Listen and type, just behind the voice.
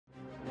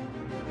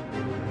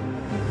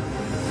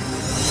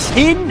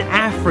In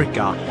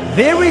Africa,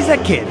 there is a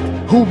kid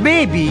who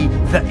may be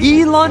the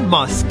Elon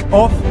Musk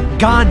of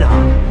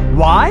Ghana.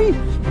 Why?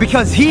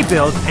 Because he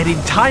built an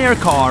entire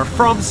car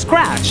from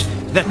scratch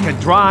that can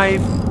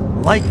drive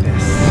like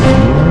this.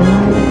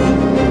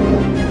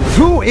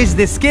 Who is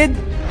this kid?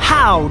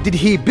 How did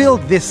he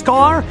build this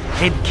car?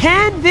 And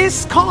can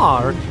this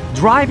car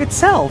drive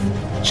itself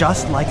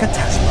just like a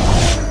Tesla?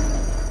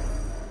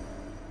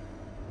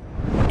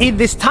 In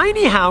this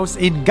tiny house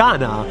in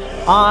Ghana,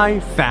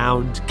 I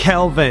found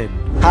Kelvin.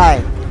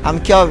 Hi, I'm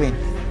Kelvin,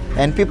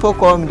 and people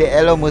call me the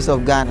Elon Musk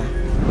of Ghana.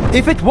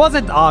 If it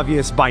wasn't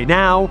obvious by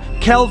now,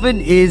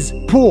 Kelvin is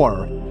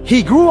poor.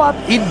 He grew up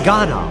in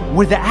Ghana,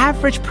 where the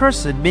average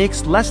person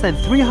makes less than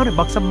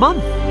 $300 a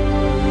month.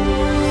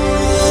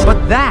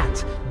 But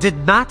that did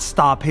not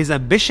stop his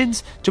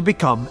ambitions to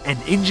become an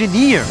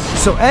engineer.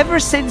 So ever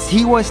since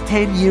he was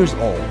 10 years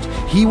old,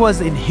 he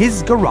was in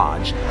his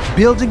garage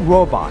building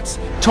robots,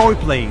 toy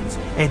planes,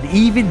 and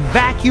even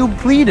vacuum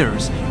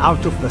cleaners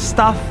out of the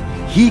stuff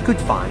he could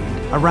find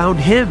around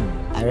him.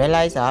 I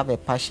realized I have a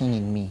passion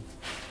in me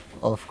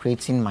of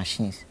creating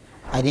machines.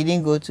 I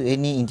didn't go to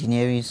any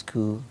engineering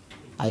school.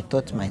 I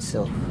taught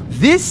myself.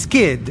 This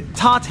kid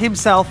taught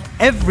himself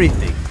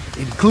everything,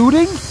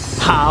 including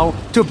how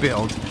to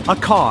build a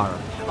car.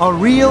 A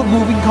real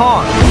moving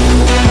car.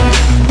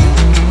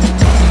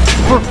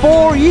 For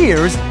 4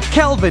 years,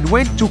 Kelvin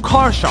went to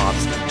car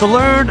shops to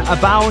learn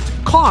about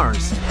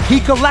cars. He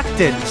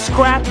collected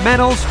scrap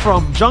metals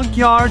from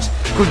junkyards,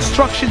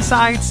 construction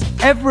sites,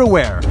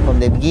 everywhere.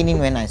 From the beginning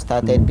when I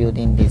started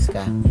building this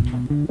car,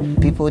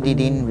 people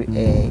didn't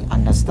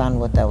understand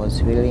what I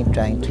was really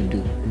trying to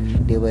do.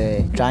 They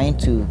were trying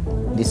to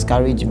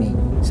discourage me.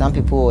 Some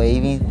people were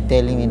even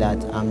telling me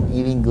that I'm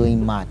even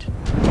going mad.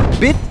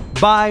 Bit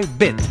by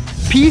bit,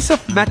 piece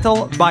of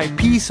metal by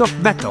piece of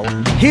metal,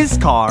 his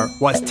car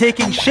was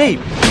taking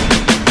shape.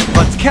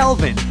 But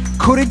Kelvin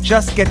couldn't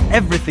just get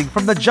everything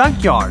from the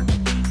junkyard.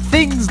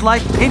 Things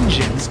like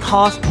engines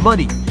cost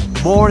money,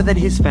 more than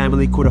his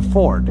family could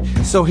afford.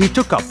 So he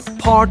took up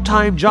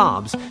part-time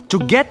jobs to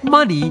get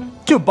money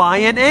to buy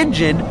an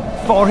engine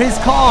for his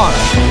car.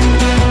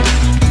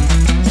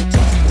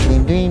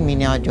 Been doing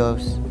menial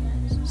jobs,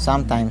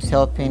 sometimes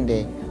helping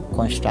the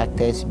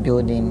contractors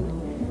building,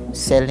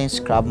 selling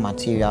scrap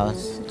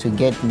materials to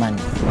get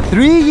money.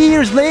 3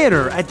 years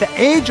later, at the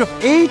age of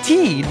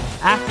 18,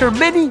 after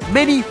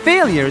many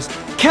failures,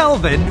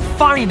 Kelvin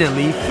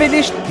finally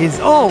finished his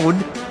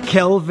own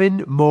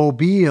Kelvin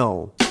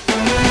Mobile.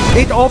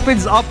 It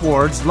opens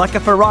upwards like a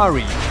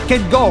Ferrari,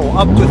 can go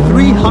up to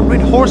 300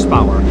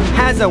 horsepower,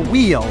 has a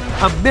wheel,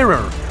 a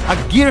mirror, a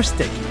gear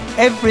stick,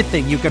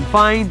 everything you can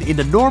find in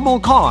a normal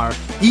car,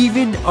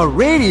 even a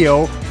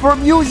radio for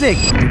music.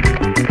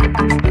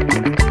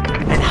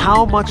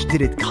 How much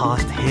did it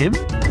cost him?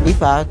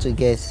 If I had to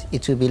guess,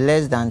 it would be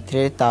less than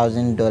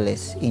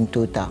 $3,000 in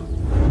total.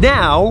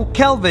 Now,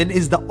 Kelvin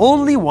is the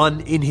only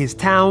one in his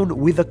town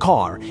with a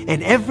car,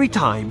 and every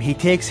time he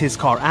takes his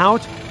car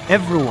out,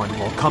 everyone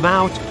will come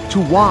out to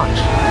watch.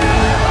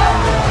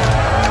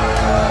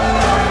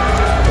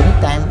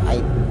 Anytime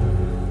I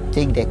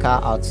take the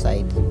car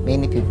outside,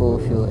 many people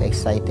feel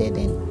excited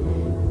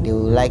and they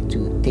would like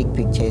to take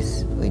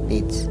pictures with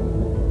it.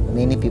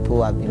 Many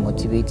people have been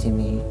motivating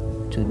me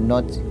to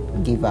not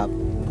give up.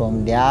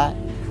 From their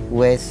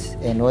words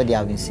and what they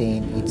have been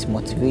saying, it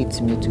motivates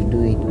me to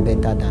do it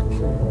better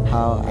than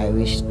how I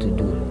wish to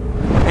do.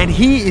 And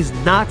he is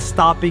not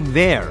stopping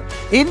there.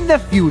 In the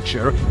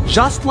future,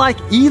 just like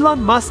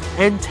Elon Musk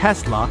and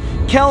Tesla,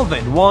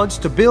 Kelvin wants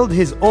to build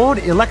his own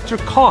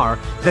electric car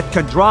that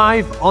can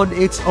drive on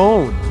its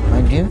own.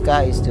 My dream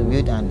car is to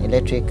build an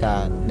electric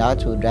car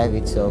that will drive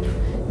itself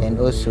and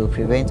also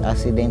prevent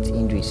accident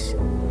injuries.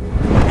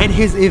 And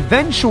his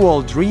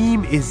eventual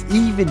dream is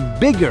even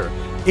bigger.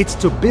 It's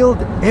to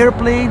build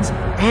airplanes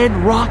and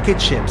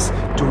rocket ships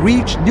to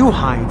reach new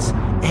heights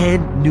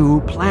and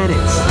new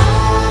planets.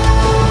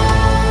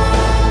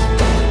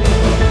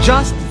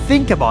 Just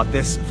think about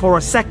this for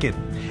a second.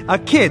 A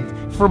kid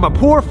from a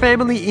poor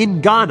family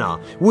in Ghana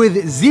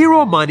with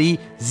zero money,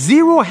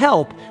 zero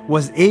help,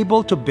 was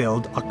able to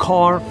build a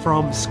car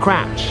from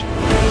scratch.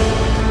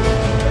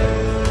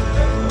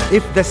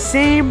 If the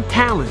same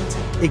talent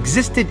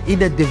existed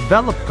in a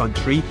developed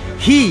country,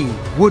 he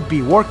would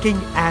be working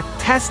at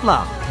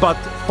Tesla. But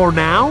for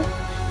now,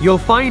 you'll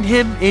find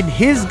him in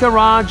his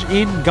garage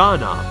in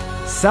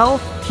Ghana,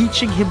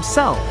 self-teaching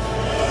himself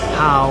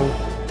how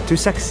to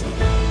succeed.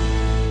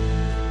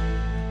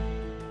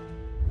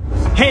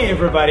 Hey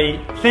everybody,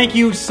 thank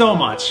you so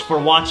much for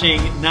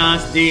watching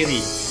Nas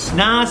Daily.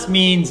 Nas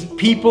means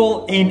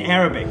people in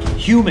Arabic,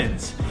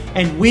 humans.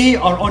 And we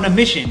are on a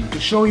mission to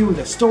show you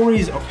the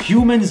stories of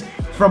humans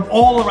from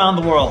all around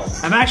the world.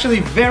 I'm actually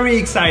very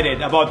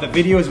excited about the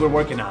videos we're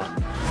working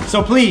on.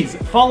 So please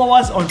follow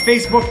us on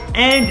Facebook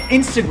and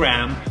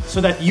Instagram so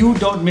that you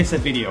don't miss a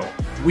video.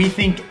 We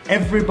think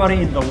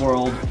everybody in the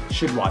world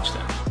should watch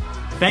them.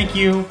 Thank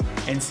you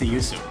and see you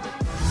soon.